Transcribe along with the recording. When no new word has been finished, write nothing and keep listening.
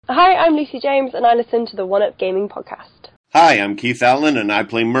Hi, I'm Lucy James, and I listen to the One Up Gaming podcast. Hi, I'm Keith Allen, and I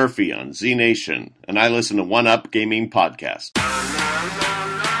play Murphy on Z Nation, and I listen to One Up Gaming podcast.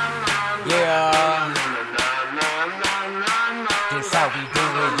 Yeah, this how we do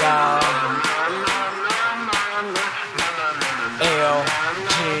it, y'all.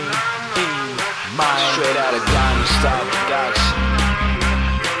 L-G-E, man. Straight out of Diamond Style Production.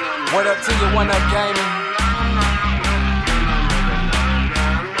 What up to you, One Up Gaming?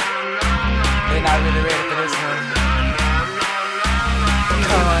 They not really ready for this one.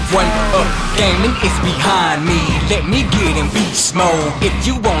 One Up Gaming is behind me. Let me get in beast mode. If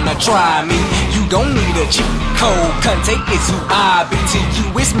you wanna try me, you don't need a cheat code. Conte is who I be. To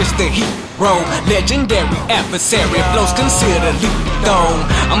you is Mr. Hero, legendary adversary. Flows considered lethal.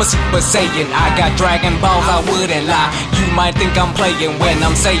 I'm a Super Saiyan. I got Dragon Balls. I wouldn't lie. You might think I'm playing when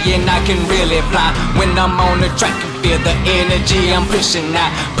I'm saying I can really fly. When I'm on the track, you feel the energy I'm pushing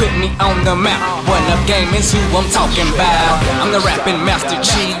out. Put me on the map. One Up Gaming's who I'm talking about. I'm the rapping Master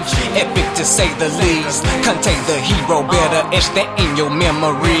Chief, epic to say the least. Contain the hero, better etch that in your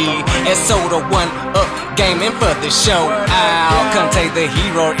memory. And so the One Up Gaming for the show out. Contain the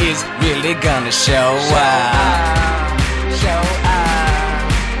hero is really gonna show out. Show out.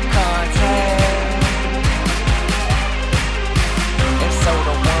 Contain. And so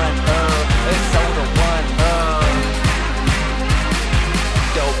the One Up. And so the One Up.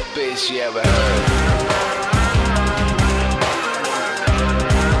 Dope bitch you ever heard.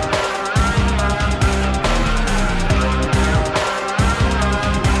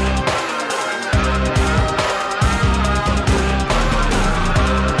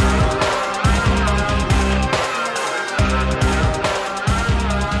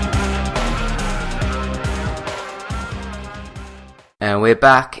 And we're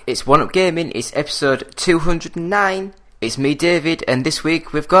back. It's One Up Gaming. It's episode 209. It's me, David, and this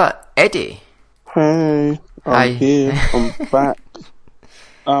week we've got Eddie. Hey, I'm here. I'm back.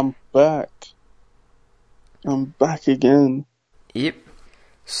 I'm back again. Yep.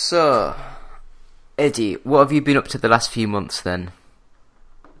 So, Eddie, what have you been up to the last few months then?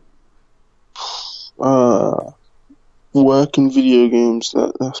 Work and video games.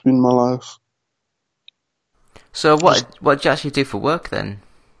 That's been my life. So what do you actually do for work then?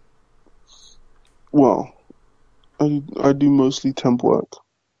 Well, I do mostly temp work.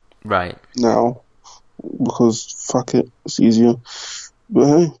 Right. Now, because fuck it, it's easier. But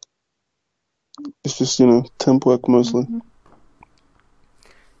hey, it's just, temp work mostly.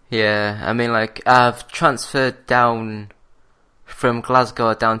 Yeah, I mean, like, I've transferred down from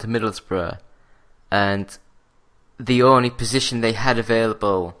Glasgow down to Middlesbrough, and the only position they had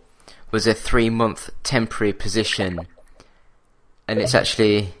available was a 3-month temporary position, and it's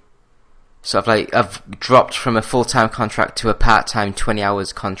actually sort of like I've dropped from a full-time contract to a part-time 20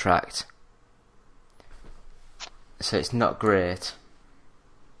 hours contract, so it's not great.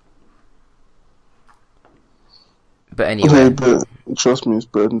 But anyway, Okay, but trust me, it's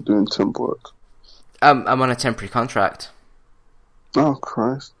better than doing temp work. I'm on a temporary contract. Oh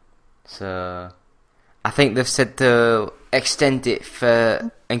Christ! So I think they've said they'll extend it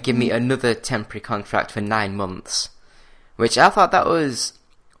for and give me another temporary contract for 9 months, which I thought that was,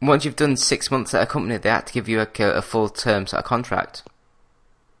 once you've done 6 months at a company, they had to give you a full term sort of contract.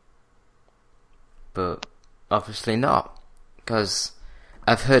 But obviously not, because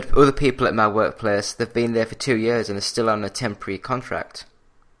I've heard other people at my workplace, they've been there for 2 years and are still on a temporary contract.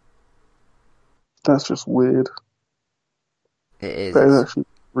 That's just weird. It is. That is actually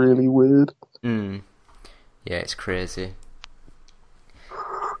really weird. Yeah, it's crazy.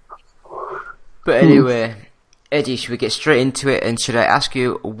 But anyway, Eddie, should we get straight into it, and should I ask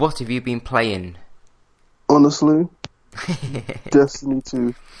you, what have you been playing? Honestly, Destiny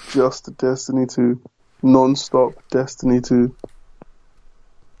 2. Just Destiny 2. Non-stop Destiny 2.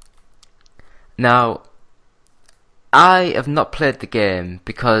 Now, I have not played the game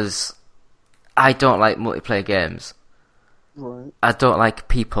because I don't like multiplayer games. Right. I don't like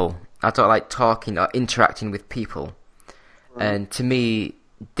people. I don't like talking or interacting with people. Right. And to me,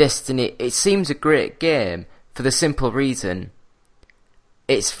 Destiny, it seems a great game for the simple reason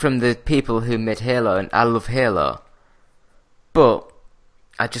it's from the people who made Halo, and I love Halo. But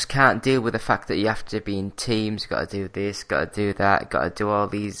I just can't deal with the fact that you have to be in teams, got to do this, got to do that, got to do all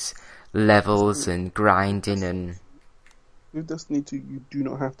these levels and grinding and... With Destiny 2, you do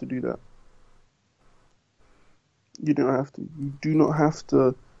not have to do that. You don't have to. You do not have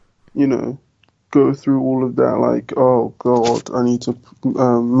to, go through all of that, like, oh god, I need to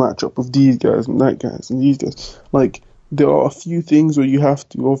match up with these guys and that guys and these guys. Like, there are a few things where you have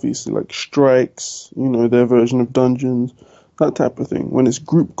to, obviously, like strikes, their version of dungeons, that type of thing. When it's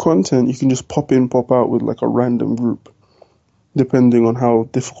group content, you can just pop in, pop out with like a random group, depending on how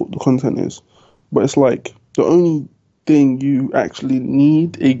difficult the content is. But it's like the only thing you actually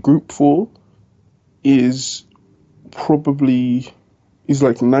need a group for is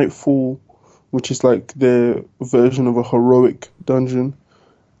like Nightfall, which is like their version of a heroic dungeon,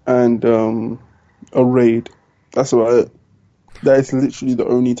 and a raid. That's about it. That is literally the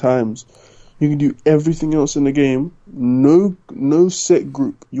only times. You can do everything else in the game. No set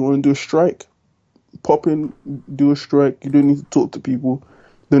group. You want to do a strike? Pop in, do a strike. You don't need to talk to people.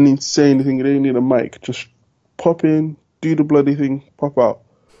 Don't need to say anything. You don't need a mic. Just pop in, do the bloody thing, pop out.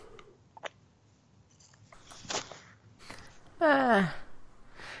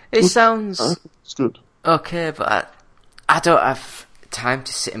 It sounds It's good. okay, but I don't have time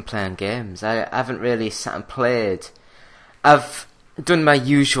to sit and play on games. I haven't really sat and played. I've done my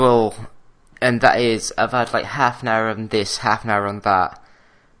usual, and that is I've had like half an hour on this, half an hour on that,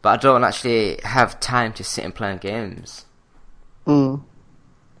 but I don't actually have time to sit and play on games. Mm.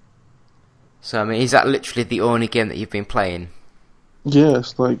 So I mean, is that literally the only game that you've been playing?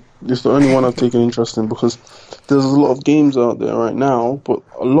 Yes, like it's the only one I've taken interest in, because there's a lot of games out there right now, but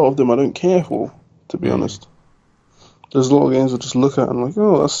a lot of them I don't care for, to be honest. There's a lot of games I just look at and I'm like,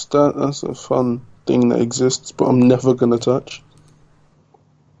 oh, that's a fun thing that exists, but I'm never gonna touch.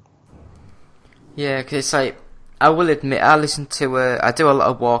 Yeah, because it's like, I will admit, I do a lot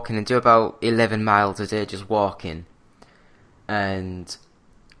of walking and do about 11 miles a day just walking. And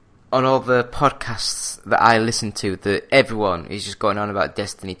on all the podcasts that I listen to, everyone is just going on about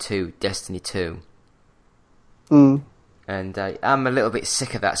Destiny 2. Mm. And I'm a little bit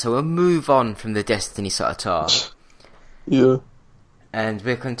sick of that, so we'll move on from the Destiny sort of talk. Yeah. And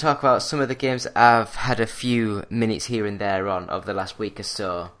we can talk about some of the games that I've had a few minutes here and there on over the last week or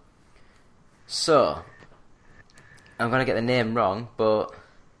so. So, I'm going to get the name wrong, but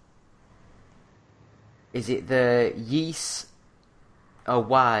is it the Yeast or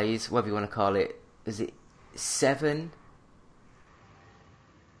Wise, whatever you want to call it? Is it 7?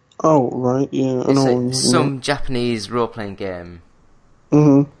 Oh, right, yeah. I know. It's like some Japanese role-playing game.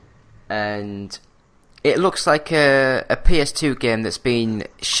 Mm-hmm. And it looks like a PS2 game that's been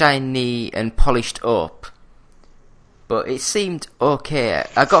shiny and polished up. But it seemed okay.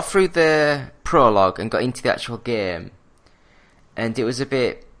 I got through the prologue and got into the actual game. And it was a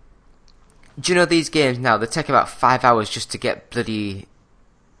bit... Do you know these games now, they take about 5 hours just to get bloody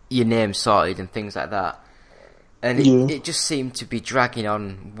your name sorted and things like that. And it just seemed to be dragging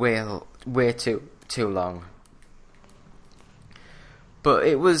on way too long. But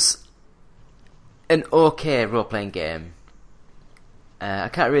it was an okay role-playing game. I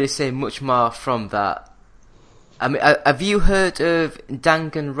can't really say much more from that. I mean, have you heard of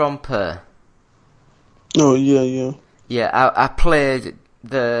Danganronpa? Oh, yeah. Yeah, I played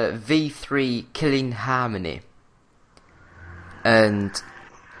the VIII Killing Harmony. And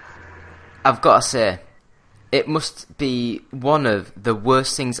I've got to say, it must be one of the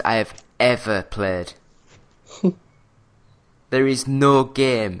worst things I have ever played. There is no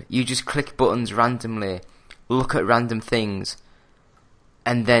game. You just click buttons randomly, look at random things,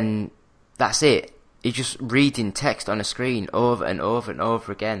 and then that's it. You're just reading text on a screen over and over and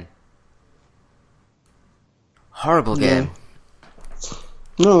over again. Horrible game.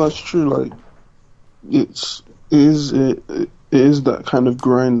 No, that's true. Like, it is that kind of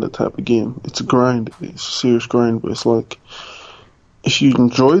grind, that type of game. It's a grind. It's a serious grind, but it's like, if you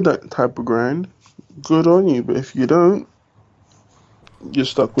enjoy that type of grind, good on you. But if you don't, you're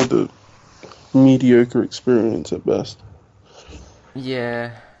stuck with a mediocre experience at best.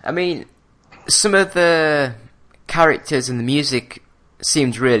 Yeah, I mean, some of the characters and the music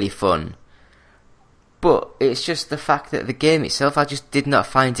seemed really fun, but it's just the fact that the game itself, I just did not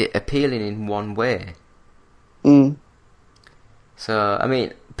find it appealing in one way. Mm. So, I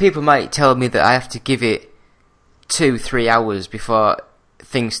mean, people might tell me that I have to give it 2-3 hours before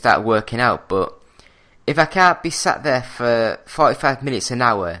things start working out, but if I can't be sat there for 45 minutes, an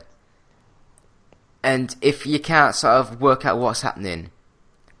hour, and if you can't sort of work out what's happening,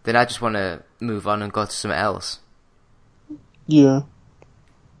 then I just want to move on and go to something else. Yeah.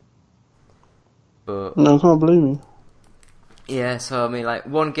 But no, I can't blame you. Yeah, so I mean, like,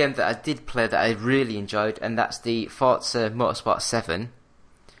 one game that I did play that I really enjoyed, and that's the Forza Motorsport 7.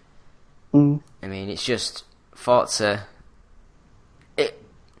 Mm. I mean, it's just Forza.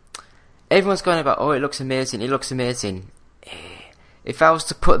 Everyone's going about, oh, it looks amazing, If I was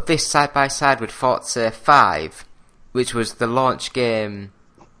to put this side by side with Forza 5, which was the launch game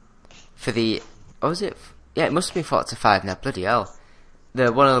for the... Oh, was it? Yeah, it must have been Forza 5 now, bloody hell.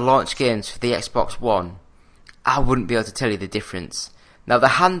 One of the launch games for the Xbox One. I wouldn't be able to tell you the difference. Now the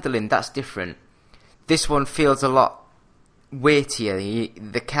handling, that's different. This one feels a lot weightier.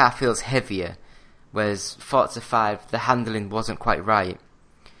 The car feels heavier, whereas Forza 5, the handling wasn't quite right.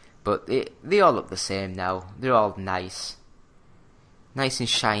 But they all look the same now. They're all nice and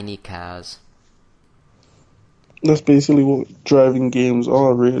shiny cars. That's basically what driving games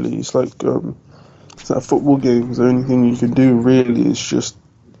are, really. It's like football games. The only thing you can do, really, is just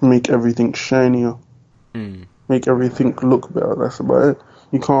make everything shinier. Make everything look better. That's about it.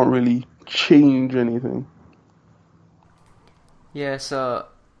 You can't really change anything. Yeah, so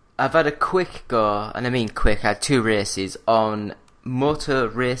I've had a quick go, and I mean quick, I had 2 races on Moto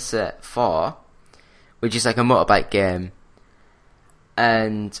Racer 4, which is like a motorbike game.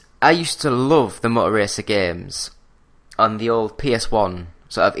 And I used to love the Motor Racer games on the old PS1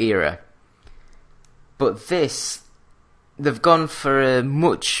 sort of era. But this, they've gone for a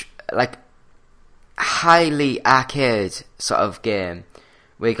much, like, highly arcade sort of game,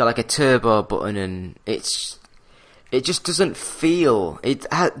 where you got like a turbo button, and it just doesn't feel,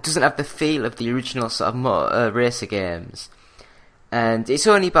 doesn't have the feel of the original sort of Motor Racer games. And it's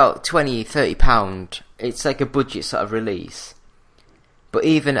only about £20-30. It's like a budget sort of release. But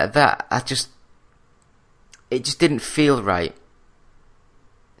even at that, it just didn't feel right.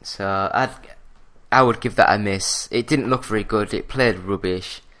 So I would give that a miss. It didn't look very good. It played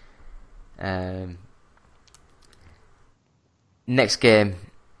rubbish. Next game,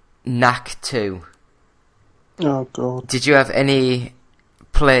 Knack 2. Oh god. Did you have any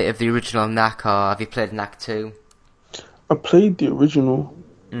play of the original Knack, or have you played Knack 2? I played the original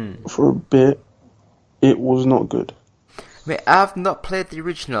for a bit. It was not good. Mate, I've not played the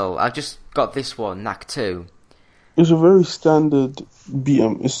original. I just got this one, Knack 2. It's a very standard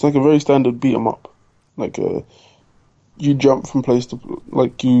It's like a very standard beat 'em up. Like you jump from place to,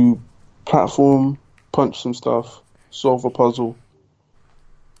 like, you platform, punch some stuff, solve a puzzle.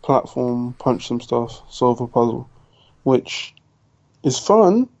 Platform, punch some stuff, solve a puzzle, which is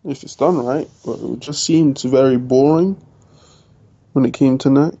fun if it's done right, but it just seemed very boring when it came to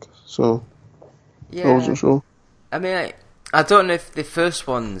Knack, so yeah. I wasn't sure. I mean, I don't know if the first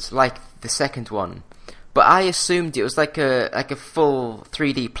one's like the second one, but I assumed it was like a full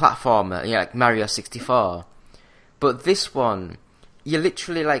 3D platformer, like Mario 64. But this one, you're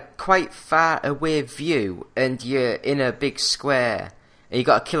literally like quite far away view, and you're in a big square, and you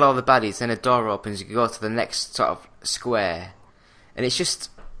got to kill all the baddies. Then a door opens, you can go to the next sort of square, and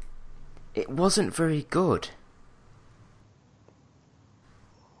it wasn't very good.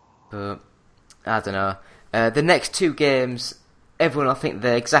 But I don't know. The next 2 games, everyone will think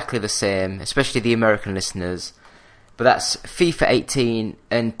they're exactly the same, especially the American listeners. But that's FIFA 18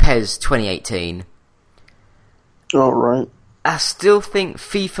 and PES 2018. All right. I still think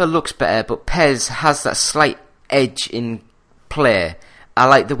FIFA looks better, but PES has that slight edge in play. I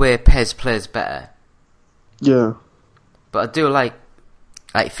like the way PES plays better. Yeah. But I do like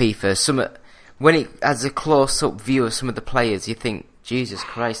FIFA. When it has a close-up view of some of the players, you think, Jesus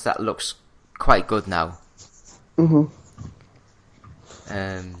Christ, that looks quite good now.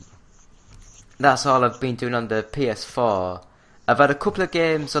 That's all I've been doing on the PS4. I've had a couple of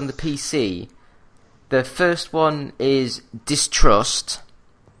games on the PC. The first one is Distrust,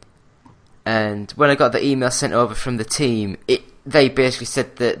 and when I got the email sent over from the team, they basically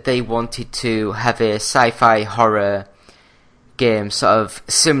said that they wanted to have a sci-fi horror game sort of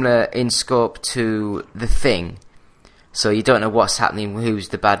similar in scope to The Thing. So you don't know what's happening, who's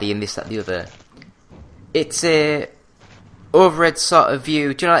the baddie, and this, that, the other. It's a overhead sort of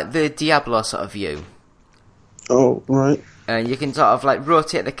view. Do you know, like the Diablo sort of view? Oh, right. And you can sort of like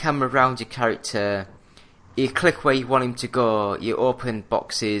rotate the camera around your character. You click where you want him to go. You open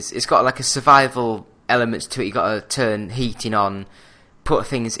boxes. It's got like a survival elements to it. You got to turn heating on, put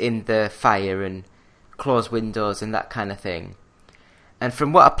things in the fire, and close windows and that kind of thing. And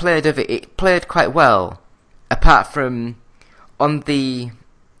from what I played of it, it played quite well. Apart from on the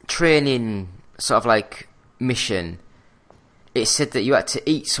training sort of like mission, it said that you had to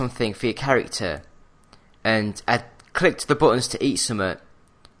eat something for your character, and I clicked the buttons to eat something,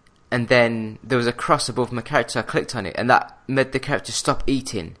 and then there was a cross above my character. I clicked on it, and that made the character stop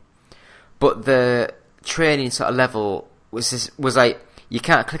eating. But the training sort of level was like, you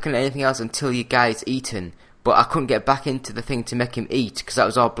can't click on anything else until your guy's eaten. But I couldn't get back into the thing to make him eat because that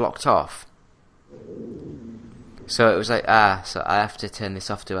was all blocked off. So it was like, so I have to turn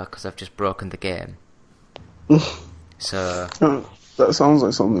this off because I've just broken the game. So that sounds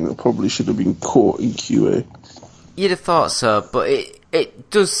like something that probably should have been caught in QA. You'd have thought so, but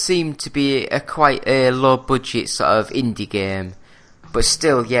it does seem to be quite a low budget sort of indie game. But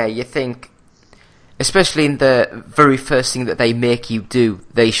still, yeah, you think, Especially in the very first thing that they make you do,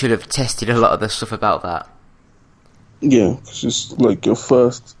 they should have tested a lot of the stuff about that. Yeah, because it's like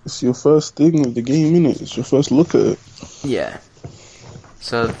it's your first thing of the game, innit? It's your first look at it. Yeah.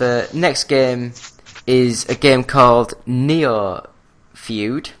 So the next game is a game called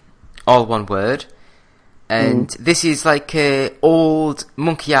Neofeud, all one word. And this is like a old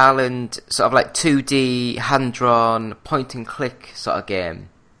Monkey Island, sort of like 2D, hand-drawn, point-and-click sort of game.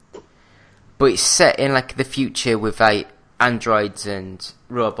 But it's set in like the future with like androids and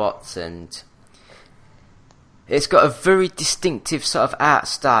robots, and it's got a very distinctive sort of art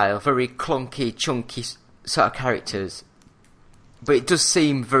style, very clunky, chunky sort of characters. But it does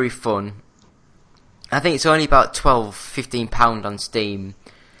seem very fun. I think it's only about £12-15 on Steam.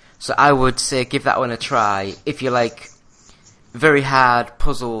 So I would say give that one a try if you like very hard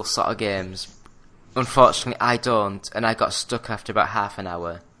puzzle sort of games. Unfortunately I don't, and I got stuck after about half an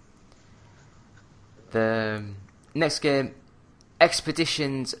hour. The next game,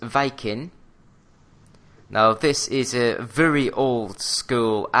 Expeditions Viking. Now this is a very old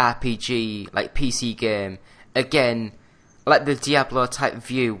school RPG, like PC game. Again, like the Diablo type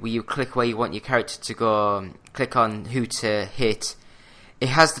view where you click where you want your character to go, click on who to hit. It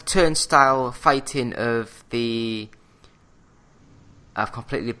has the turnstile fighting of the... I've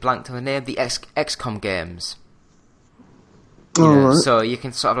completely blanked on the name, the XCOM games. Right. So you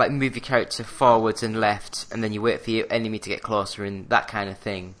can sort of like move your character forwards and left, and then you wait for your enemy to get closer and that kind of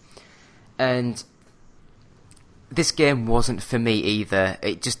thing. And this game wasn't for me either.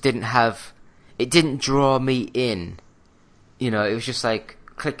 It just didn't have... It didn't draw me in. You know, it was just like,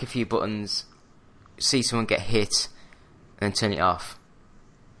 click a few buttons, see someone get hit, and then turn it off.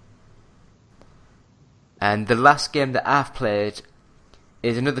 And the last game that I've played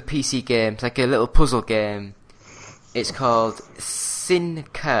is another PC game. It's like a little puzzle game. It's called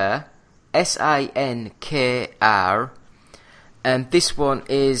SiNKR, SiNKR, and this one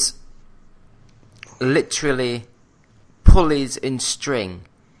is literally pulleys and string.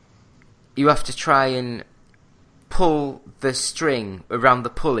 You have to try and pull the string around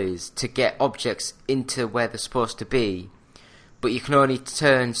the pulleys to get objects into where they're supposed to be, but you can only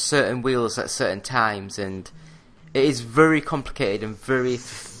turn certain wheels at certain times, and it is very complicated and very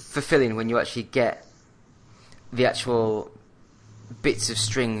fulfilling when you actually get the actual bits of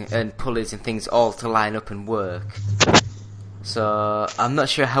string and pulleys and things all to line up and work. So I'm not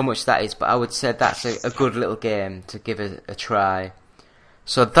sure how much that is, but I would say that's a good little game to give a try.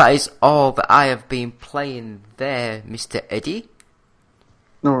 So that is all that I have been playing there, Mr. Eddie.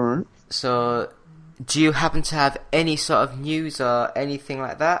 Alright. So do you happen to have any sort of news or anything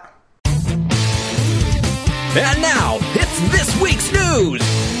like that? And now, it's this week's news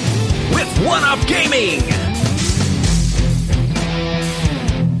with One Up Gaming.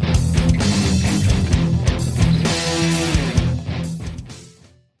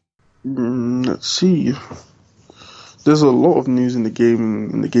 Let's see. There's a lot of news in the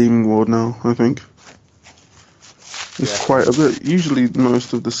gaming world now, I think. It's quite a bit. Usually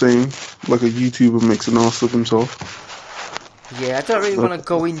most of the same, like a YouTuber makes an ass of himself. Yeah, I don't really want to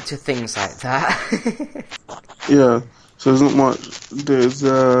go into things like that. Yeah, so there's not much. There's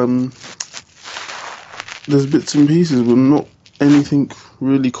bits and pieces, but not anything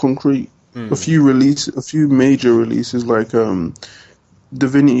really concrete. A few major releases, like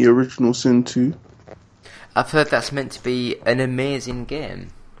Divinity Original Sin 2. I've heard that's meant to be an amazing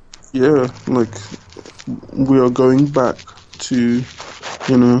game. Yeah, like, we are going back to,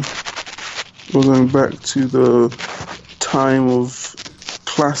 we're going back to the time of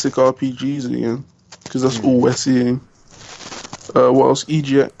classic RPGs again, because that's all we're seeing. What else?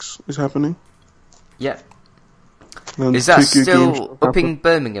 EGX is happening. Yeah. And is that Tokyo still up happen. in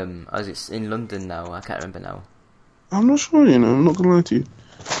Birmingham, as it's in London now? I can't remember now. I'm not sure, I'm not gonna lie to you.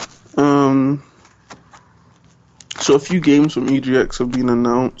 So a few games from EGX have been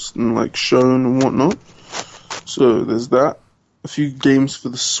announced and like shown and whatnot. So there's that. A few games for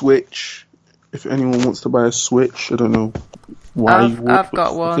the Switch. If anyone wants to buy a Switch, I don't know why you would. I've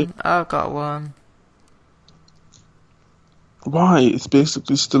got one. Why? It's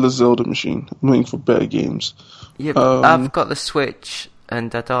basically still a Zelda machine. I'm waiting for better games. Yeah, but I've got the Switch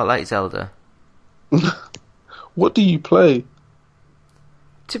and I don't like Zelda. What do you play?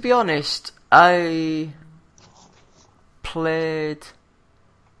 To be honest, I played...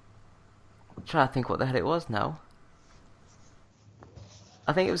 I'm trying to think what the hell it was now.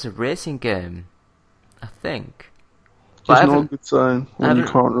 I think it was a racing game. I think. It's not a good sign when you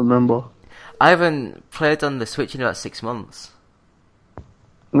can't remember. I haven't played on the Switch in about 6 months.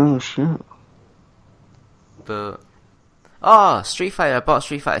 No shit. But... Oh, Street Fighter. I bought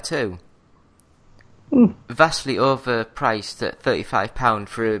Street Fighter 2. vastly overpriced at £35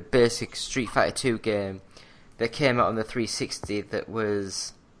 for a basic Street Fighter 2 game that came out on the 360 that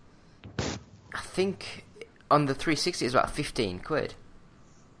was, I think, on the 360 it was about 15 quid.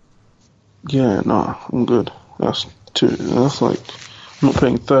 Yeah, no, I'm good. That's like, I'm not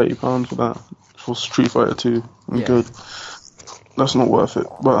paying £30 for that, for Street Fighter 2. I'm good. That's not worth it.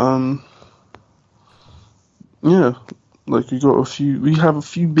 But, yeah, like we have a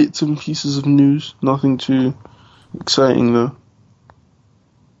few bits and pieces of news, nothing too exciting though.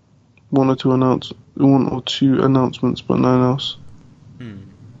 One or two announcements, but nothing else.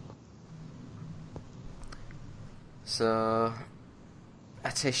 So,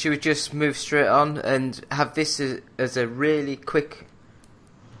 I'd say, should we just move straight on and have this as a really quick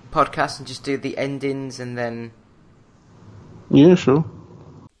podcast and just do the endings and then... Yeah, sure.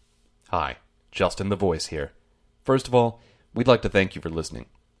 Hi, Justin the Voice here. First of all, we'd like to thank you for listening.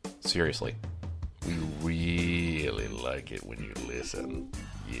 Seriously. We really like it when you listen.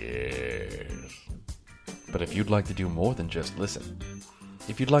 Yes. But if you'd like to do more than just listen,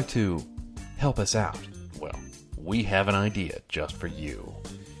 if you'd like to help us out, well, we have an idea just for you.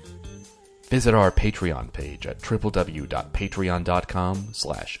 Visit our Patreon page at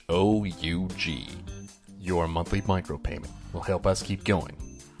www.patreon.com/OUG. Your monthly micropayment will help us keep going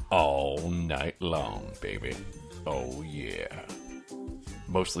all night long, baby. Oh yeah.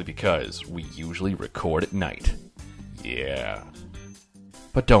 Mostly because we usually record at night. Yeah.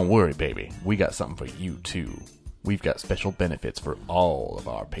 But don't worry, baby. We got something for you, too. We've got special benefits for all of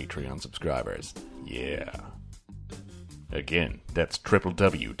our Patreon subscribers. Yeah. Again, that's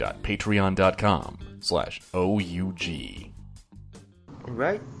www.patreon.com/OUG.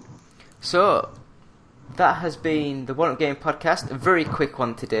 Right. So, that has been the One Up Game podcast. A very quick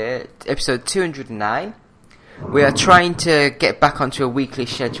one today. Episode 209. We are trying to get back onto a weekly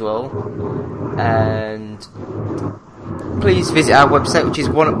schedule. And please visit our website, which is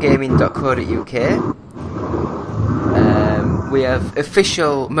oneupgaming.co.uk. We have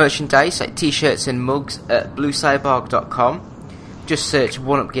official merchandise like t-shirts and mugs at bluecyborg.com. Just search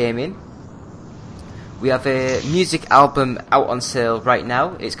One Up Gaming. We have a music album out on sale right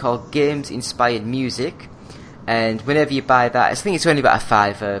now. It's called Games Inspired Music. And whenever you buy that, I think it's only about a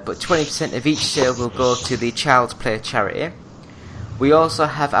 £5, but 20% of each sale will go to the Child's Play charity. We also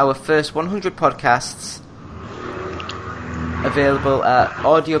have our first 100 podcasts available at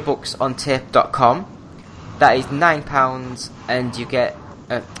audiobooksontape.com. That is £9, and you get,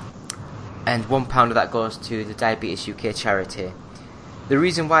 and £1 of that goes to the Diabetes UK charity. The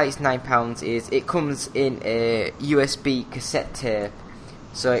reason why it's £9 is it comes in a USB cassette tape,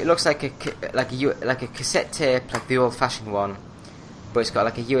 so it looks like a cassette tape, like the old-fashioned one, but it's got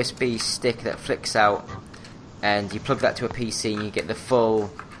like a USB stick that flicks out, and you plug that to a PC, and you get the full,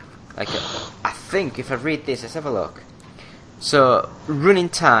 I think if I read this, let's have a look. So running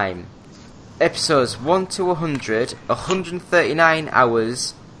time. Episodes 1 to 100, 139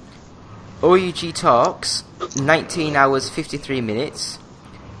 hours. OUG Talks, 19 hours 53 minutes.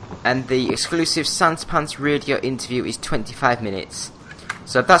 And the exclusive Sans Pants radio interview is 25 minutes.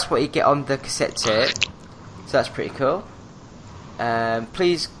 So that's what you get on the cassette tape. So that's pretty cool.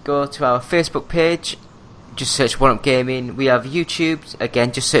 Please go to our Facebook page. Just search One Up Gaming. We have YouTube.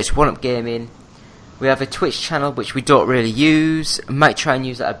 Again, just search One Up Gaming. We have a Twitch channel, which we don't really use. Might try and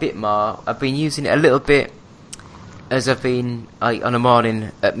use that a bit more. I've been using it a little bit as I've been on a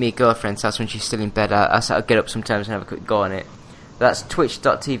morning at my girlfriend's house when she's still in bed. I sort of get up sometimes and have a quick go on it. That's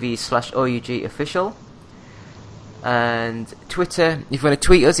twitch.tv/OUG official. And Twitter, if you want to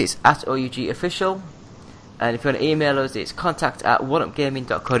tweet us, it's at OUG official. And if you want to email us, it's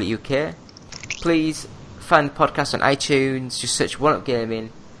contact@oneupgaming.co.uk. Please find the podcast on iTunes. Just search One Up Gaming.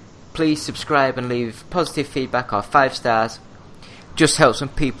 Please subscribe and leave positive feedback or 5 stars. Just helps when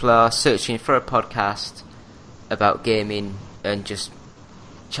people are searching for a podcast about gaming and just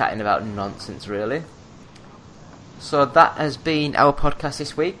chatting about nonsense, really. So that has been our podcast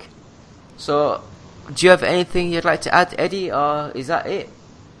this week. So, do you have anything you'd like to add, Eddie, or is that it?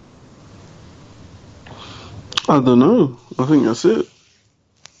 I don't know. I think that's it.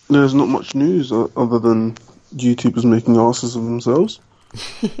 There's not much news other than YouTubers making asses of themselves.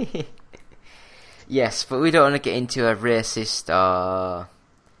 Yes, but we don't want to get into a racist or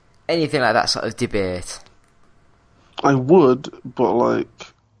anything like that sort of debate. I would, but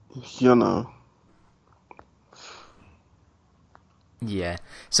like, you know. Yeah.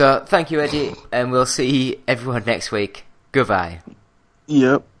 So, thank you, Eddie, and we'll see everyone next week. Goodbye.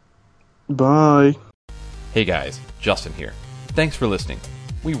 Yep. Bye. Hey guys, Justin here. Thanks for listening.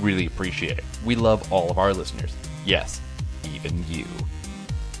 We really appreciate it. We love all of our listeners. Yes, even you.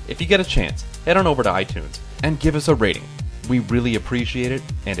 If you get a chance, head on over to iTunes and give us a rating. We really appreciate it,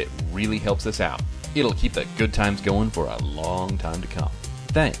 and it really helps us out. It'll keep the good times going for a long time to come.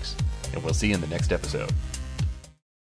 Thanks, and we'll see you in the next episode.